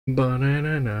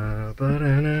Ba-na-na-na,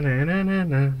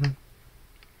 ba-na-na-na-na-na.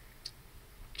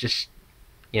 Just,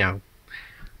 you know,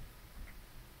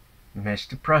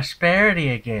 Mr. Prosperity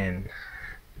again.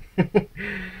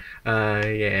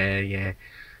 Yeah.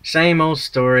 Same old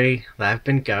story that I've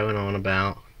been going on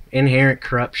about. Inherent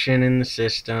corruption in the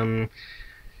system.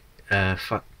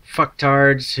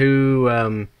 Fucktards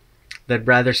who, they'd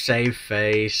rather save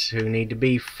face, who need to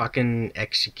be fucking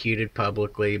executed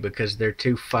publicly because they're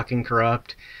too fucking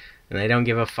corrupt and they don't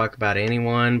give a fuck about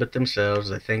anyone but themselves.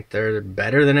 They think they're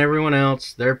better than everyone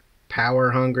else. They're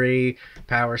power hungry,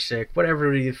 power sick,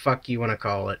 whatever the fuck you want to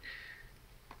call it.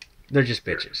 They're just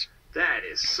bitches. That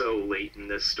is so late in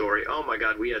this story. Oh my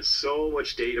God, we had so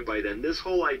much data by then. This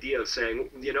whole idea of saying,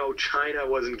 China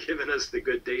wasn't giving us the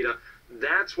good data,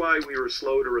 that's why we were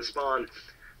slow to respond.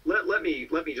 Let me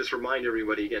just remind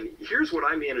everybody again. Here's what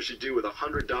I managed to do with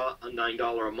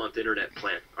 $109 a month internet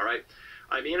plan. All right,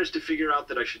 I managed to figure out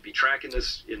that I should be tracking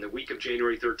this in the week of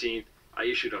January 13th. I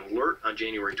issued an alert on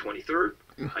January 23rd.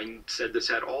 I said this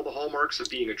had all the hallmarks of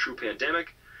being a true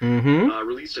pandemic.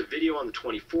 Released a video on the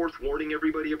 24th warning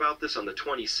everybody about this. On the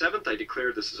 27th, I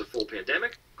declared this is a full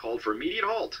pandemic, called for immediate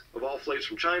halt of all flights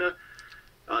from China.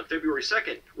 On February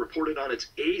 2nd, reported on its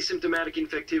asymptomatic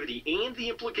infectivity and the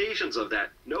implications of that,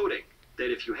 noting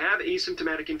that if you have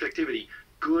asymptomatic infectivity,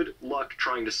 good luck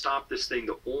trying to stop this thing.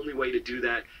 The only way to do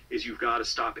that is you've got to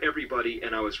stop everybody.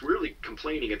 And I was really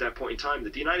complaining at that point in time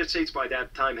that the United States by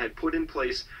that time had put in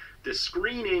place this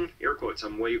screening, air quotes,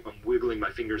 I'm wiggling my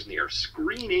fingers in the air,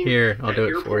 screening Here, I'll at do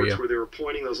it for airports you. where they were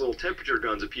pointing those little temperature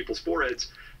guns at people's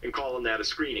foreheads and calling that a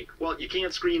screening. Well, you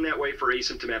can't screen that way for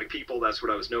asymptomatic people. That's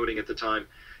what I was noting at the time.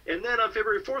 And then on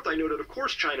February 4th, I noted, of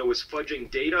course, China was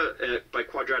fudging data by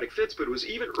quadratic fits, but it was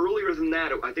even earlier than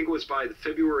that. I think it was by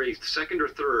February 2nd or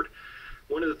 3rd.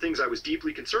 One of the things I was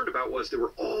deeply concerned about was there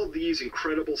were all these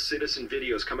incredible citizen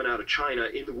videos coming out of China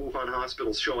in the Wuhan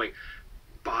hospitals showing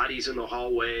bodies in the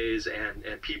hallways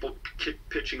and people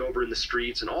pitching over in the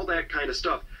streets and all that kind of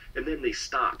stuff. And then they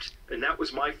stopped. And that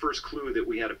was my first clue that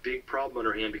we had a big problem on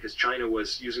our hand because China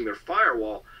was using their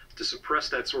firewall to suppress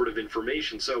that sort of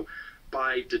information. So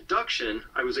by deduction,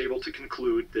 I was able to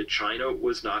conclude that China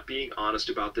was not being honest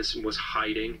about this and was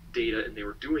hiding data, and they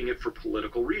were doing it for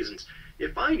political reasons.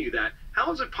 If I knew that,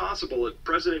 how is it possible that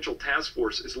Presidential Task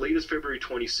Force, as late as February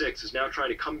 26, is now trying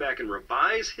to come back and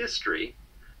revise history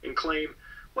and claim,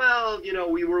 well,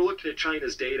 we were looking at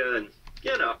China's data and.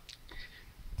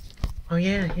 Oh,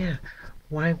 yeah.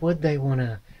 Why would they want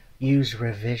to use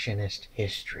revisionist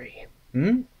history?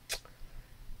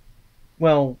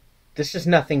 Well, this is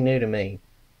nothing new to me.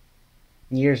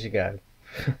 Years ago.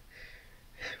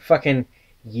 Fucking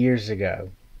years ago.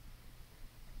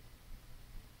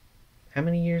 How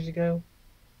many years ago?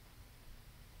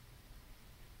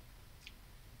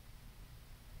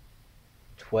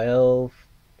 12,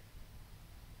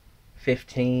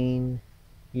 15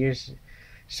 years,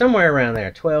 somewhere around there,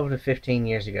 12 to 15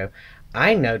 years ago.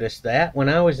 I noticed that when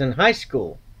I was in high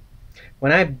school,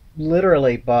 when I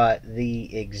literally bought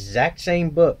the exact same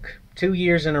book 2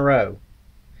 years in a row.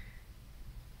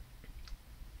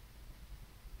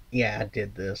 Yeah, I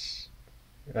did this.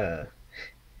 Uh,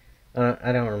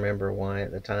 I don't remember why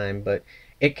at the time, but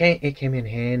it came in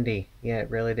handy. Yeah, it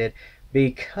really did,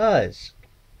 because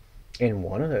in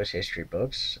one of those history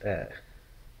books,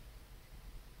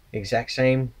 exact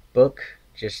same book,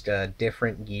 just a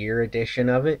different year edition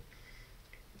of it.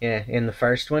 Yeah, in the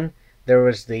first one, there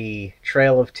was the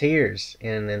Trail of Tears,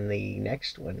 and in the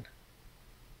next one,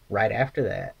 right after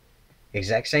that,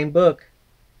 exact same book,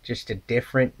 just a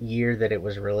different year that it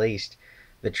was released.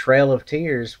 The Trail of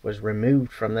Tears was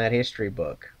removed from that history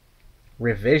book.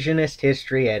 Revisionist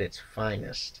history at its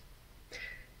finest.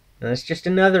 And that's just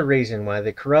another reason why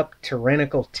the corrupt,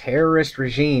 tyrannical, terrorist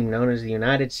regime known as the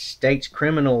United States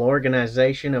Criminal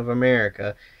Organization of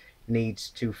America needs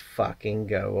to fucking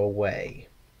go away.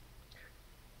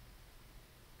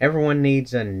 Everyone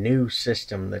needs a new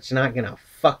system that's not going to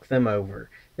fuck them over.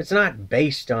 It's not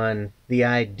based on the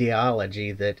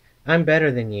ideology that I'm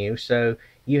better than you, so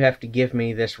you have to give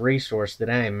me this resource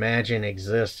that I imagine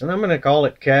exists, and I'm going to call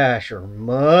it cash or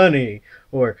money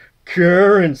or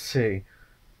currency.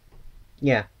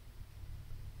 Yeah.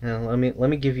 Now let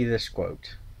me give you this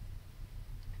quote.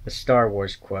 The Star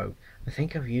Wars quote. I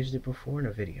think I've used it before in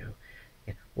a video.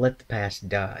 Let the past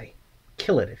die.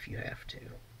 Kill it if you have to.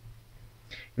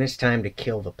 And it's time to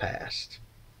kill the past.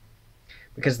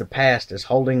 Because the past is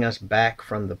holding us back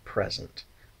from the present,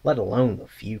 let alone the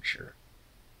future.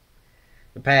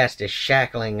 The past is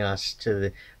shackling us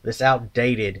to this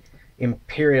outdated,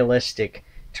 imperialistic,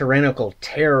 tyrannical,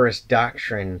 terrorist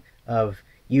doctrine of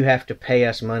you have to pay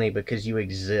us money because you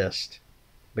exist,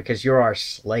 because you're our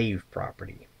slave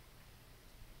property.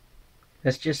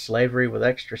 That's just slavery with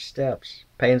extra steps.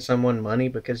 Paying someone money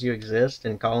because you exist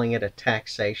and calling it a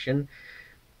taxation.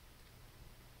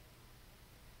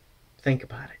 Think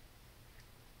about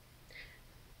it.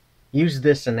 Use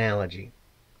this analogy.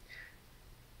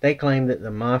 They claim that the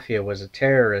mafia was a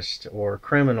terrorist or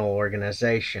criminal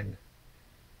organization.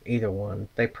 Either one.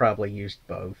 They probably used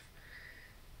both.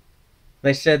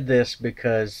 They said this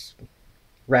because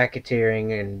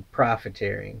racketeering and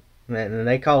profiteering. And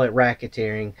they call it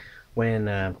racketeering when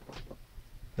the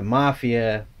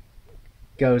mafia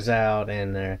goes out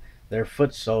and their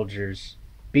foot soldiers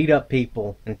beat up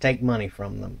people and take money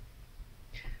from them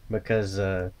because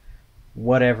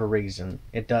whatever reason.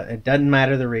 It doesn't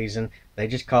matter the reason. They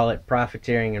just call it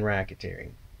profiteering and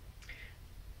racketeering.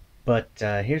 But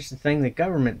here's the thing the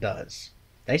government does.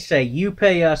 They say, you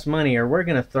pay us money or we're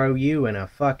going to throw you in a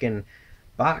fucking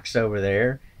box over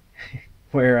there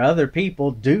where other people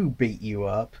do beat you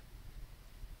up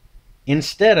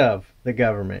instead of the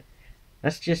government.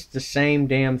 That's just the same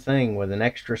damn thing with an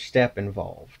extra step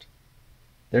involved.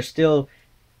 They're still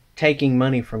taking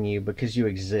money from you because you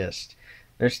exist.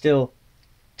 They're still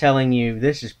telling you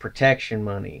this is protection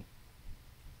money.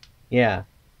 Yeah.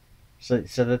 So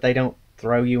that they don't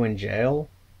throw you in jail.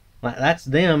 That's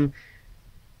them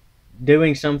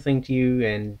doing something to you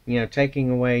and,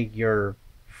 taking away your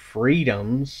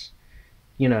freedoms,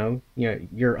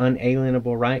 your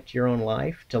unalienable right to your own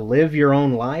life, to live your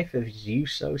own life as you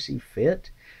so see fit,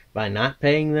 by not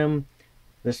paying them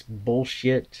this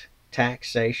bullshit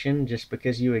taxation just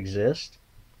because you exist,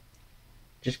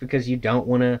 just because you don't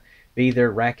want to be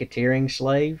their racketeering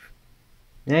slave.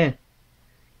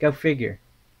 Go figure.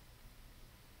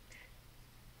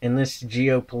 In this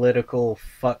geopolitical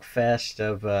fuckfest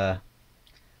of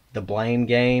the blame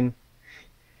game,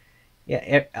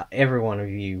 every one of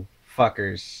you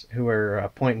fuckers who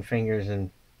are pointing fingers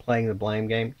and playing the blame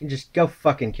game, you just go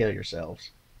fucking kill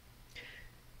yourselves.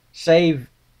 Save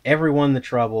everyone the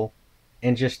trouble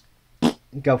and just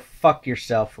go fuck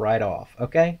yourself right off,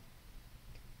 okay?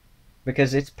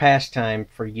 Because it's past time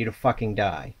for you to fucking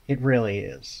die. It really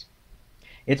is.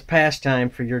 It's past time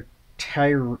for your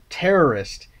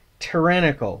terrorist,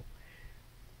 tyrannical,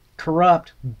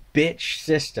 corrupt bitch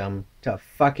system to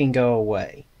fucking go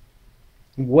away.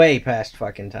 Way past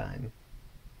fucking time.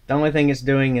 The only thing it's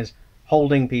doing is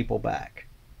holding people back.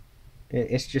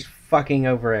 It's just fucking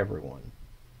over everyone.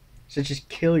 So just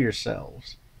kill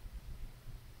yourselves.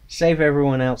 Save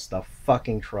everyone else the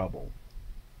fucking trouble.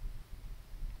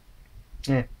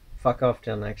 Fuck off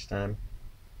till next time.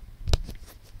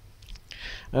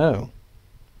 Oh.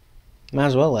 Might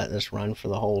as well let this run for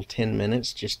the whole 10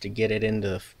 minutes just to get it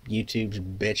into YouTube's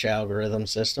bitch algorithm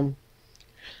system.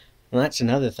 And that's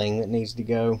another thing that needs to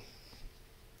go.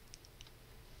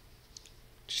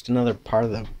 Just another part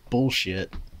of the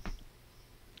bullshit.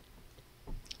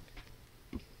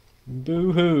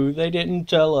 Boo-hoo, they didn't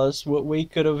tell us what we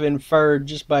could have inferred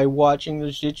just by watching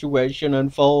the situation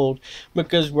unfold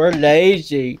because we're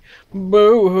lazy.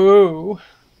 Boo-hoo.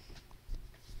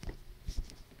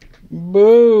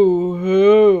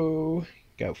 Boo-hoo.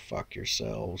 Go fuck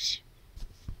yourselves.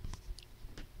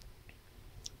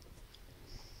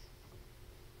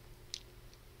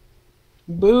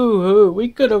 Boo-hoo. We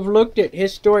could have looked at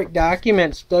historic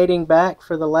documents dating back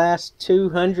for the last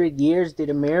 200 years that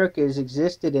America has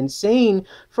existed and seen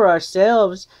for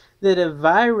ourselves that a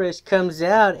virus comes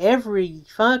out every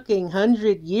fucking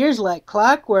 100 years like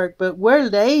clockwork, but we're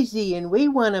lazy and we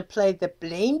want to play the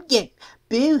blame game.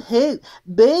 Boo-hoo.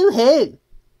 Boo-hoo.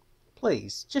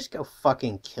 Please, just go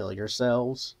fucking kill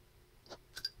yourselves.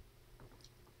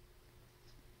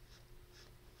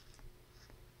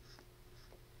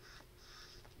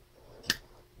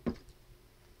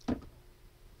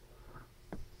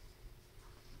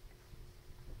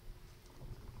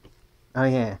 Oh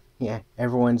yeah,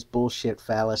 everyone's bullshit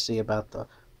fallacy about the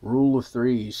rule of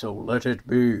three, so let it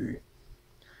be.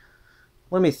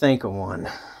 Let me think of one.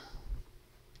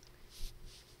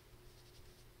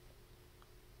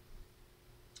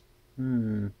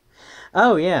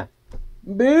 Oh yeah.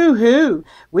 Boo-hoo!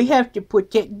 We have to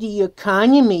protect the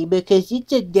economy because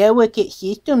it's a delicate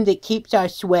system that keeps our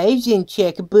slaves in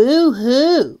check.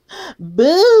 Boo-hoo!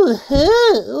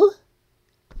 Boo-hoo!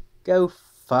 Go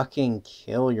fucking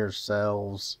kill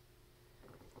yourselves.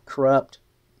 Corrupt,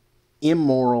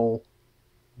 immoral,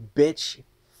 bitch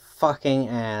fucking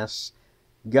ass,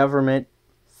 government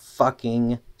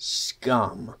fucking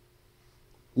scum.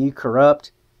 You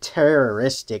corrupt,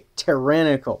 terroristic,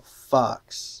 tyrannical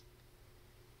fucks.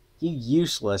 You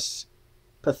useless,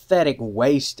 pathetic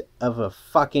waste of a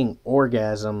fucking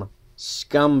orgasm,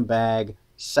 scumbag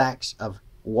sacks of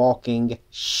walking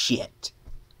shit.